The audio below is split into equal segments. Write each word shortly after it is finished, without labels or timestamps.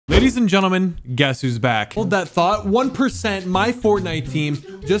Ladies and gentlemen, guess who's back? Hold that thought. 1%, my Fortnite team,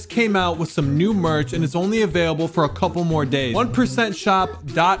 just came out with some new merch and it's only available for a couple more days.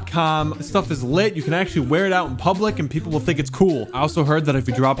 1percentshop.com. This stuff is lit. You can actually wear it out in public and people will think it's cool. I also heard that if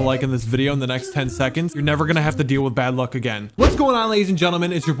you drop a like in this video in the next 10 seconds, you're never gonna have to deal with bad luck again. What's going on, ladies and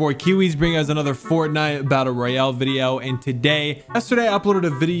gentlemen? It's your boy Kiwiz bringing us another Fortnite Battle Royale video. And yesterday I uploaded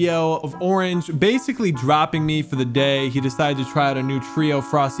a video of Orange basically dropping me for the day. He decided to try out a new trio,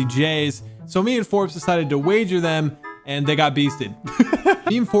 Frosty J's. So me and Forbes decided to wager them and they got beasted.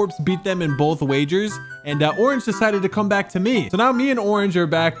 Me and Forbes beat them in both wagers and Orange decided to come back to me. So now me and Orange are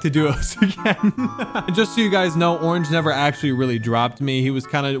back to duos again. And just so you guys know, Orange never actually really dropped me.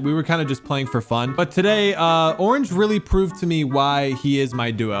 We were kind of just playing for fun. But today, Orange really proved to me why he is my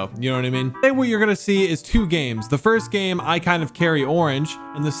duo. You know what I mean? Today what you're gonna see is two games. The first game, I kind of carry Orange.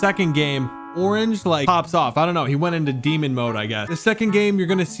 And the second game, Orange like pops off. I don't know. He went into demon mode, I guess. The second game, you're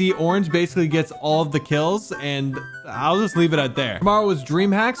gonna see Orange basically gets all of the kills, and I'll just leave it at there. Tomorrow is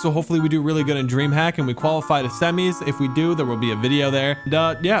DreamHack, so hopefully we do really good in DreamHack and we qualify to semis. If we do, there will be a video there.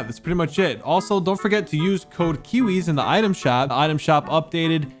 And yeah, that's pretty much it. Also, don't forget to use code Kiwiz in the item shop. The item shop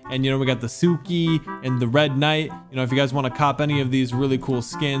updated, and you know, we got the Suki and the Red Knight. You know, if you guys want to cop any of these really cool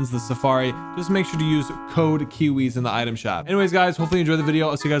skins, the Safari, just make sure to use code Kiwiz in the item shop. Anyways, guys, hopefully you enjoyed the video.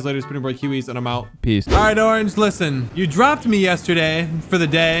 I'll see you guys later. It's been your boy Kiwiz, and I'm out. Peace. All right, Orange, listen. You dropped me yesterday for the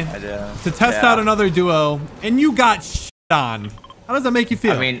day to test out another duo, and you got shit on. How does that make you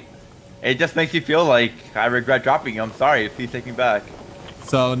feel? I mean, it just makes you feel like I regret dropping you. I'm sorry. Please take me back.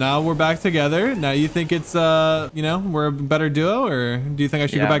 So now we're back together. Now you think it's, you know, we're a better duo, or do you think I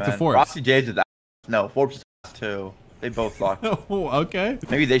should go back to Forbes? Frosty J's is no, Forbes is too. They both suck. Oh, okay.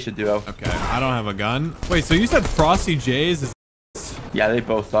 Maybe they should duo. Okay, I don't have a gun. Wait, so you said Frosty J's is... Yeah, they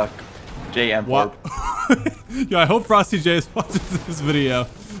both suck. J and Forbes. Yeah, I hope Frosty J's watches this video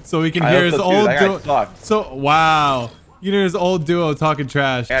so we can hear his old duo. So, wow. You know his old duo talking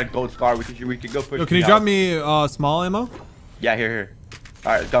trash. I had a gold scar. We could go push. Yo, can you drop me small ammo? Yeah, here.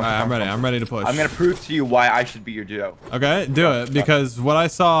 All right, come. I'm ready. I'm ready to push. I'm gonna prove to you why I should be your duo. Okay, do it, because what I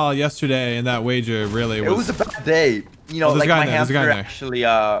saw yesterday in that wager really was... It was a bad day. You know, like my hamster actually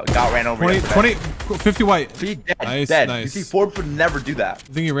got ran over. 50 white. See, dead, nice, dead. nice. You see, Forbes would never do that.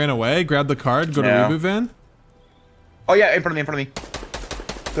 You think he ran away? Grabbed the card, go to reboot van? Oh yeah, in front of me.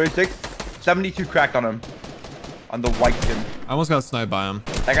 36, 72 cracked on him. On the white skin. I almost got sniped by him.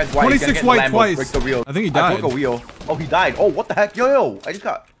 That guy's white. 26 white twice. Break the wheel. I think he died. I broke a wheel. Oh, he died. Oh, what the heck? Yo, I just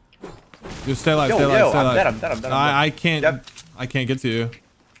got... Just stay alive, stay alive, stay alive. I'm dead. I can't get to you. You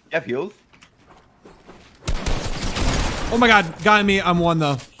have heals? Oh my god, got me. I'm one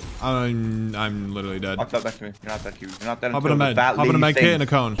though. I'm literally dead. Walk up next to me. You're not that cute. You're not that. Hop in a med. Hop in a med kit and a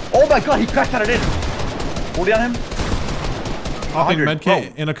cone. Oh my god, he crashed out of it. 40 on him. Hopping med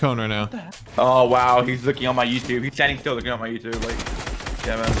kit in a cone right now. Oh wow, he's looking on my YouTube. He's standing still looking on my YouTube. Like,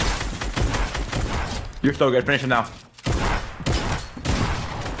 yeah, man. You're so good. Finish him now.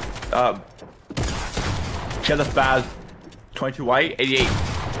 Kill the spaz. 22 white, 88.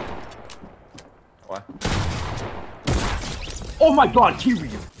 What? Oh my god, Kiwi!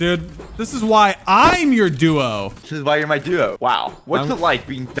 Dude, this is why I'm your duo. This is why you're my duo. Wow. What's it like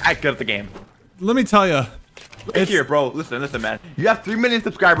being that good at the game? Let me tell you. Look here, bro. Listen, man. You have 3 million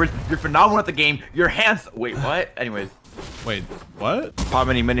subscribers. You're phenomenal at the game. Your hands. Wait, what? Anyways. Wait, what? How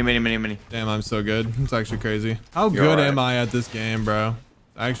many? Damn, I'm so good. It's actually crazy. How good am I at this game, bro?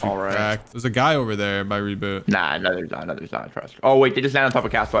 Actually cracked. There's a guy over there by reboot. Nah, no, there's not. Trust. Oh wait, they just landed on top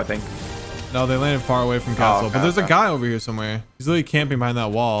of castle, I think. No, they landed far away from castle. But there's a guy over here somewhere. He's literally camping behind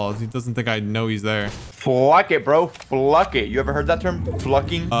that wall. He doesn't think I know he's there. Fluck it, bro. Fluck it. You ever heard that term?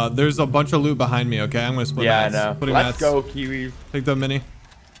 Flucking? There's a bunch of loot behind me, okay? I'm gonna split mats. Yeah, I know. Let's go, Kiwi. Take the mini.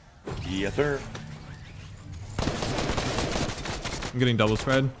 Yes, sir. I'm getting double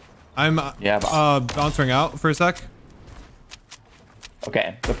spread. I'm bouncing out for a sec.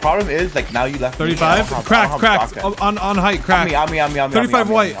 Okay, the problem is, like, now you left 35? Cracked. On height, cracked. 35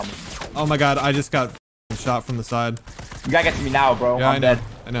 white. Oh my god, I just got shot from the side. You gotta get to me now, bro. Yeah, I'm dead.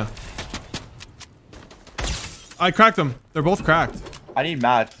 I know. I cracked them. They're both cracked. I need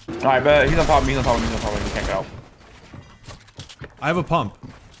mats. Alright, but he's on top of me. He can't get out. I have a pump.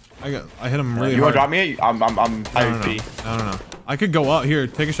 I hit him really hard. You wanna drop me? I'm No. I could go up. Here,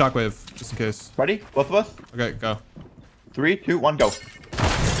 take a shockwave, just in case. Ready? Both of us? Okay, go. 3, 2, 1, go.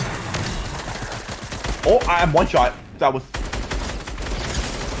 Oh, I am one shot. That was...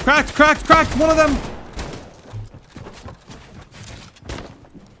 Cracked! One of them!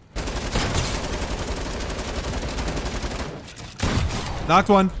 Knocked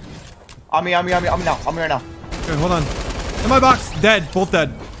one. I'm here now. Okay, hold on. In my box. Dead. Both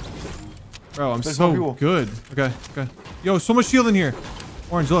dead. Bro, I'm There's so more people. good. Okay, okay. Yo, so much shield in here.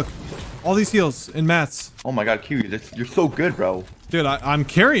 Orange, look. All these heals in mats. Oh my god, Kiwi, you're so good, bro. Dude, I'm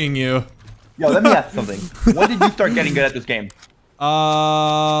carrying you. Yo, let me ask something. When did you start getting good at this game?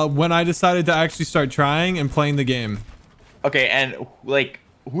 When I decided to actually start trying and playing the game. Okay, and like,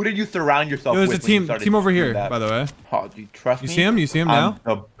 who did you surround yourself There's with? a team over here, by the way. Oh, do you trust me? You see him? You see him now?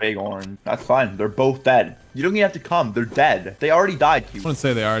 I'm a big orange. That's fine. They're both dead. You don't even have to come. They're dead. They already died, Kiwi. I wouldn't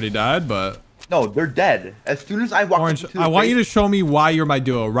say they already died, but... No, they're dead. As soon as I walk Orange, into I want you to show me why you're my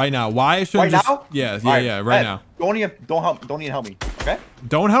duo right now. Why I shouldn't Right just... now? Yeah, Alright, right now. Don't even help me, okay?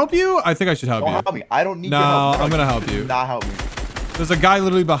 Don't help you? I think I should help Don't you. help me. I don't need No, your help. I'm gonna help you. Do not help me. There's a guy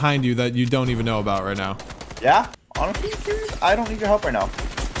literally behind you that you don't even know about right now. Yeah? Honestly, I don't need your help right now.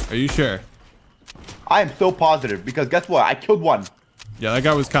 Are you sure? I am so positive because guess what? I killed one. Yeah, that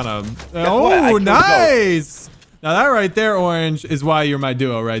guy was kind of... what? I Oh, killed nice! Now that right there, Orange, is why you're my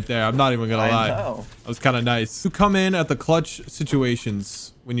duo right there. I'm not even gonna lie. know. That was kind of nice. You come in at the clutch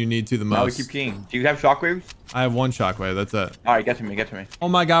situations when you need to the most. Now we keep keying. Do you have shockwaves? I have one shockwave. That's it. All right, get to me. Get to me. Oh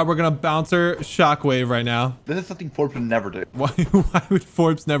my god, we're gonna bouncer shockwave right now. This is something Forbes would never do Why would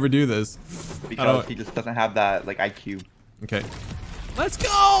Forbes never do this? because he just doesn't have that like IQ. Okay. Let's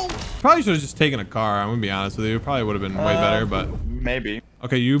go! Probably should have just taken a car. I'm gonna be honest with you. Probably would have been way better, but... Maybe.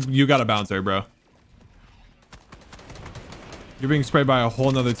 Okay, you got a bouncer, bro. You're being sprayed by a whole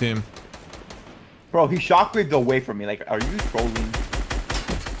nother team. Bro, he shockwaved away from me. Like, are you trolling?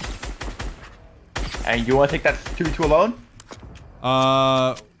 And you want to take that 2v2 alone?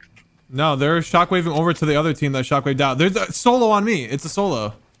 No, they're shockwaving over to the other team that shockwaved out. There's a solo on me. It's a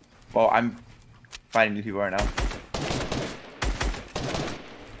solo. Well, I'm fighting these people right now.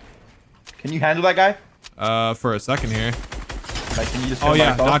 Can you handle that guy? For a second here. Like, can you just Oh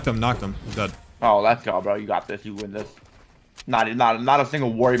yeah, knocked him. He's dead. Oh, let's go, bro. You got this. You win this. Not a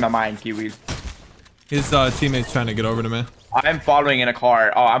single worry in my mind, Kiwis. His teammate's trying to get over to me. I'm following in a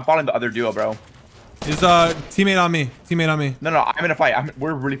car. Oh, I'm following the other duo, bro. His teammate on me. No, I'm in a fight.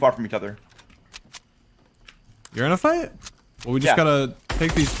 We're really far from each other. You're in a fight? Well, we just Yeah. gotta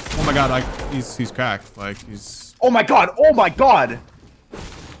take these. Oh my god, he's cracked. Like he's. Oh my god! Oh my god!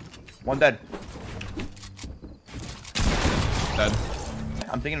 One dead. Dead.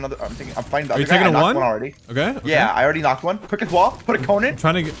 I'm fighting the Are you other guy. taking I a knocked one? already. Okay. Yeah, I already knocked one. Quickest wall. Put a cone in.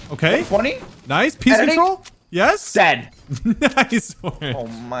 Trying to get. Okay. 20. Nice. Peace Editing. control. Yes. Dead. Nice. Oh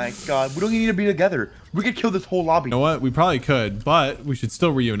my god. We don't even need to be together. We could kill this whole lobby. You know what? We probably could, but we should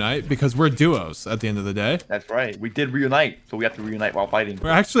still reunite because we're duos at the end of the day. That's right. We did reunite, so we have to reunite while fighting. I'm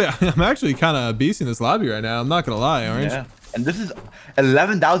actually kind of beasting this lobby right now. I'm not gonna lie, Orange. Yeah. And this is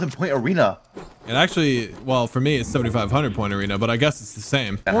 11,000 point arena. And actually, well, for me, it's 7,500 point arena, but I guess it's the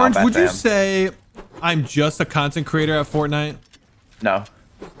same. And Orange, how would you bad say I'm just a content creator at Fortnite? No.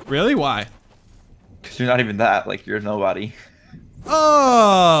 Really? Why? Because you're not even that. Like, you're nobody.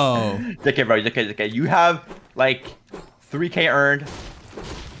 Oh. JK, bro. JK. You have, like, 3K earned.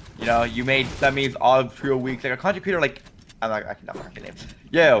 You know, you made semis all of 3 weeks. Like, a content creator, like... I'm not marking names.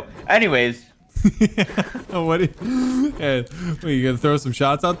 Yo. Anyways. What? Hey, what, you gonna throw some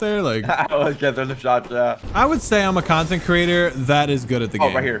shots out there? Like, I was getting the shots, yeah. I would say I'm a content creator that is good at the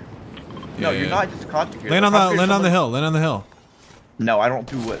game. Oh, right here. No, Yeah. you're not just a content creator. Land on the hill. Land on the hill. No, I don't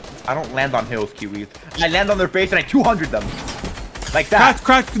do it. I don't land on hills, Kiwis. I land on their face and I 200 them. Like that.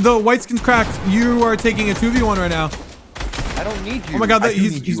 Cracked. The white skin's cracked. You are taking a 2v1 right now. I don't need you. Oh my god, I do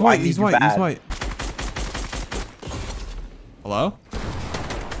need he's you. white. I He's need you white. bad. He's white. Hello?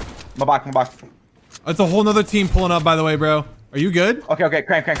 My box. It's a whole nother team pulling up, by the way, bro. Are you good? Okay.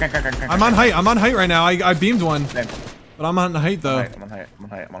 Crank. I'm on height right now. I beamed one. Same. But I'm on height, though. I'm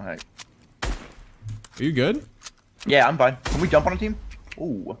on height. Are you good? Yeah, I'm fine. Can we jump on a team?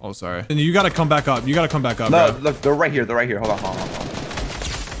 Ooh. Oh, sorry. And you gotta come back up. No, bro. look, they're right here. Hold on.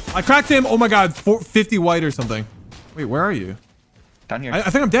 I cracked him. Oh my god, 50 white or something. Wait, where are you? Down here. I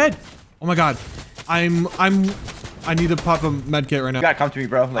think I'm dead. Oh my god. I need to pop a med kit right now. You gotta come to me,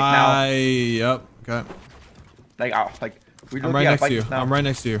 bro. Like now. Yep. Okay. Like, we I'm right next to you. I'm right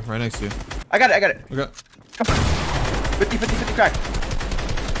next to you. Right next to you. I got it. Okay. 50 crack.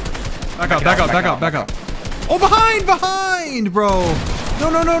 Back up. Oh, behind, bro.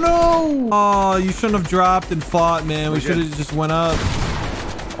 No. Oh, you shouldn't have dropped and fought, man. We should have just went up.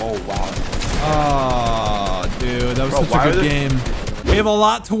 Oh, wow. Oh, dude. That was such a good game. We have a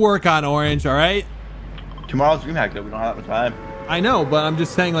lot to work on, Orange, all right? Tomorrow's DreamHack, though. We don't have that much time. I know, but I'm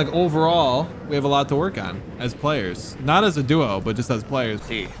just saying, like, overall, we have a lot to work on as players. Not as a duo, but just as players.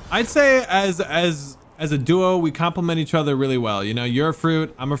 See. I'd say as a duo, we complement each other really well. You know, you're a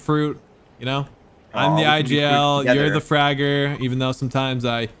fruit, I'm a fruit, you know? I'm the we can be fruit IGL, you're together. the fragger, even though sometimes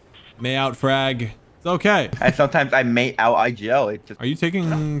I May out frag. It's okay. And sometimes I may out IGL. It just. Are you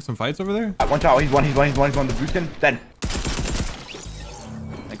taking some fights over there? One shot. He's one. The boosting. Then.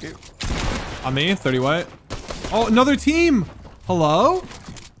 Thank you. On me, 30 white. Oh, another team. Hello?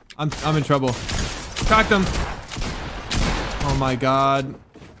 I'm in trouble. Cracked him. Oh my god.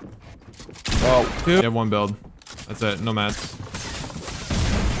 Oh. Dude. You have one build. That's it. No mats.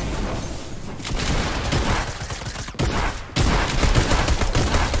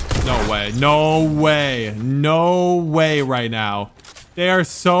 No way. No way. No way right now. They are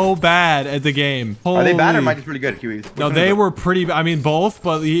so bad at the game. Holy. Are they bad or am I just really good at Kiwiz? No, they were pretty. I mean, both,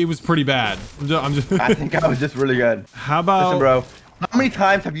 but he was pretty bad. I'm just I think I was just really good. How about? Listen, bro. How many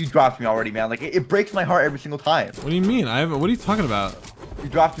times have you dropped me already, man? Like it breaks my heart every single time. What do you mean? I haven't. What are you talking about? You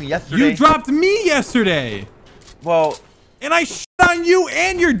dropped me yesterday. You dropped me yesterday. Well. And I shit on you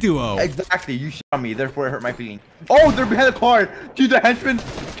and your duo. Exactly. You shit on me. Therefore, it hurt my feeling. Oh, they're behind the car. Dude, the henchman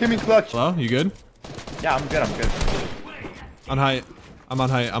came in clutch. Hello? You good? Yeah, I'm good. I'm good. On height. I'm on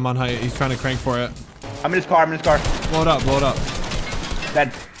height. I'm on height. He's trying to crank for it. I'm in his car. Blow it up. Blow it up.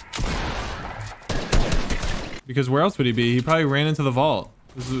 Dead. Because where else would he be? He probably ran into the vault.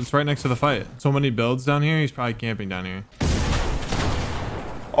 It's right next to the fight. So many builds down here. He's probably camping down here.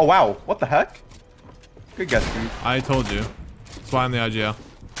 Oh, wow. What the heck? Good guess, dude. I told you. That's why I'm the IGL.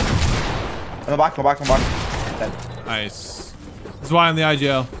 On the box. Dead. Nice. That's why I'm the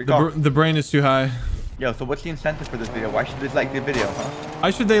IGL. The brain is too high. Yo, so what's the incentive for this video? Why should they like the video, huh?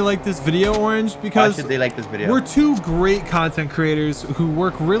 Why should they like this video, Orange? Because why should they like this video? We're two great content creators who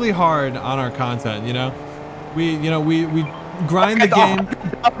work really hard on our content, you know? We grind the game.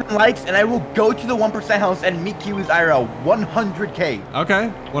 1,000 likes and I will go to the 1% house and meet Kiwiz IRL. 100K. Okay.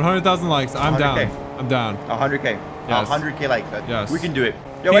 100,000 likes. I'm 100K. down. I'm down. 100K. Yes. 100K likes. Yes. We can do it.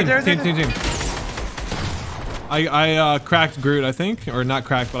 Yo, right there. Team. I cracked Groot, I think. Or not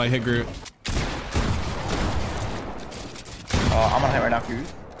cracked, but I hit Groot. I'm on high right now, Kiwiz.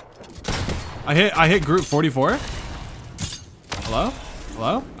 I hit Groot 44. Hello?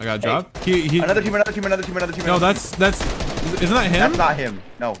 I got a drop. He Another team. No, that's isn't that him? That's not him.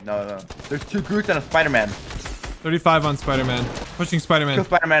 No. There's 2 Groots and a Spider-Man. 35 on Spider-Man. Pushing Spider-Man. Kill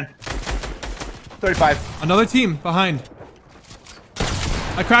Spider-Man. 35. Another team behind.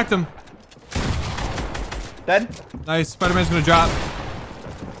 I cracked him. Dead. Nice. Spider-Man's gonna drop.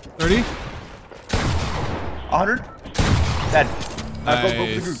 30. 100. Dead.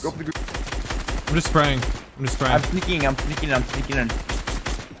 Nice. Go for the group. I'm just spraying. I'm sneaking in.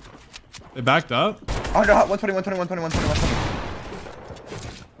 They backed up. Oh no, 120.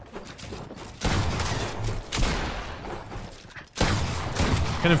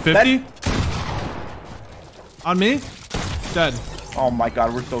 Hit him 50. On me. Dead. Oh my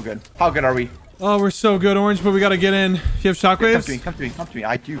god, we're so good. How good are we? Oh, we're so good, Orange, but we gotta get in. You have shockwaves? Come to me.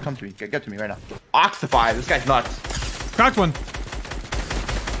 I do. Come to me. Get to me right now. Oxify. This guy's nuts. Cracked one.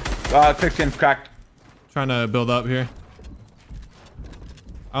 Quick skin cracked. Trying to build up here.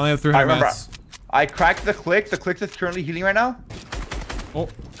 I only have 300 mats. I cracked the click. The click is currently healing right now. Oh.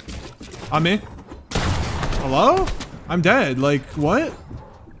 On me. Hello? I'm dead. Like, what?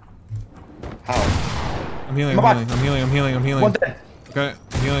 How? I'm healing. I'm healing. One dead. Okay,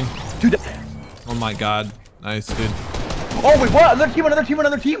 I'm healing. 2 dead. Oh my god. Nice, dude. Oh wait, what? Another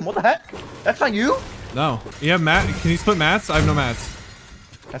team. What the heck? That's not you? No. You have mat? Can you split mats? I have no mats.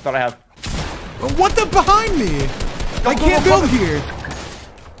 That's what I have. What the behind me? I can't build here.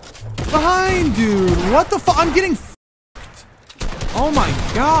 Behind, dude. What the fuck? I'm getting f***ed. Oh my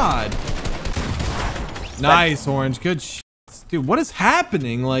god. Nice, Orange. Good shit. Dude, what is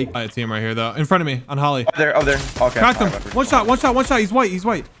happening? Like, I see him right here, though. In front of me, on Holly. Oh, there. Okay. Cracked him. One shot. He's white. Just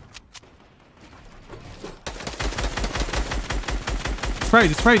spray.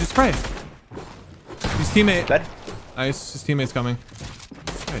 His teammate. Dead. Nice. His teammate's coming.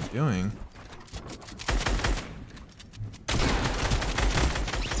 What's this guy doing?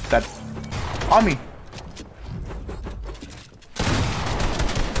 Dead. On me.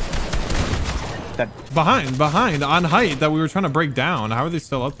 Dead. Behind, on height that we were trying to break down. How are they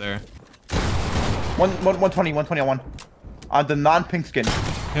still up there? 120 on one. On the non-pink skin.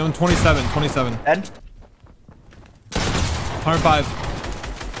 Hit him 27. Dead. 105.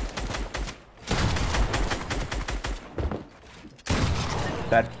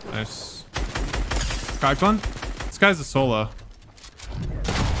 Dead. Nice. Cracked one. This guy's a solo.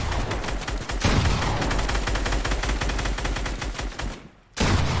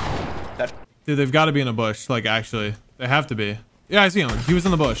 Dead. Dude, they've got to be in a bush. Like, actually. They have to be. Yeah, I see him. He was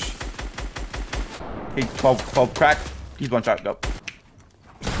in the bush. Hey, 12 crack. He's one shot. Go.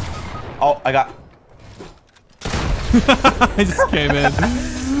 Oh, I got. I just came in.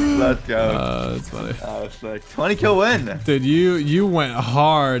 Let's go. That's funny. It's like 20 kill win. Dude, you went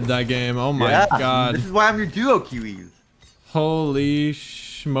hard that game. Oh my god. This is why I'm your duo, Kiwiz. Holy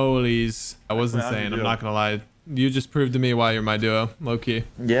schmolies. I wasn't saying, I'm not gonna lie. You just proved to me why you're my duo, low-key.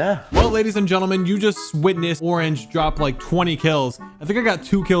 Yeah. Well, ladies and gentlemen, you just witnessed Orange drop like 20 kills. I think I got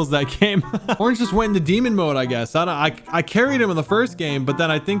 2 kills that game. Orange just went into demon mode, I guess. I carried him in the first game, but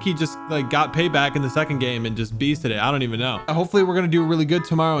then I think he just like got payback in the second game and just beasted it. I don't even know. Hopefully we're gonna do really good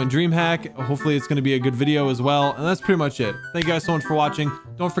tomorrow in DreamHack. Hopefully it's gonna be a good video as well. And that's pretty much it. Thank you guys so much for watching.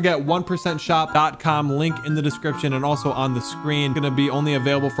 Don't forget 1%shop.com, link in the description and also on the screen. Gonna be only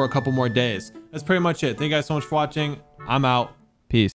available for a couple more days. That's pretty much it. Thank you guys so much for watching. I'm out.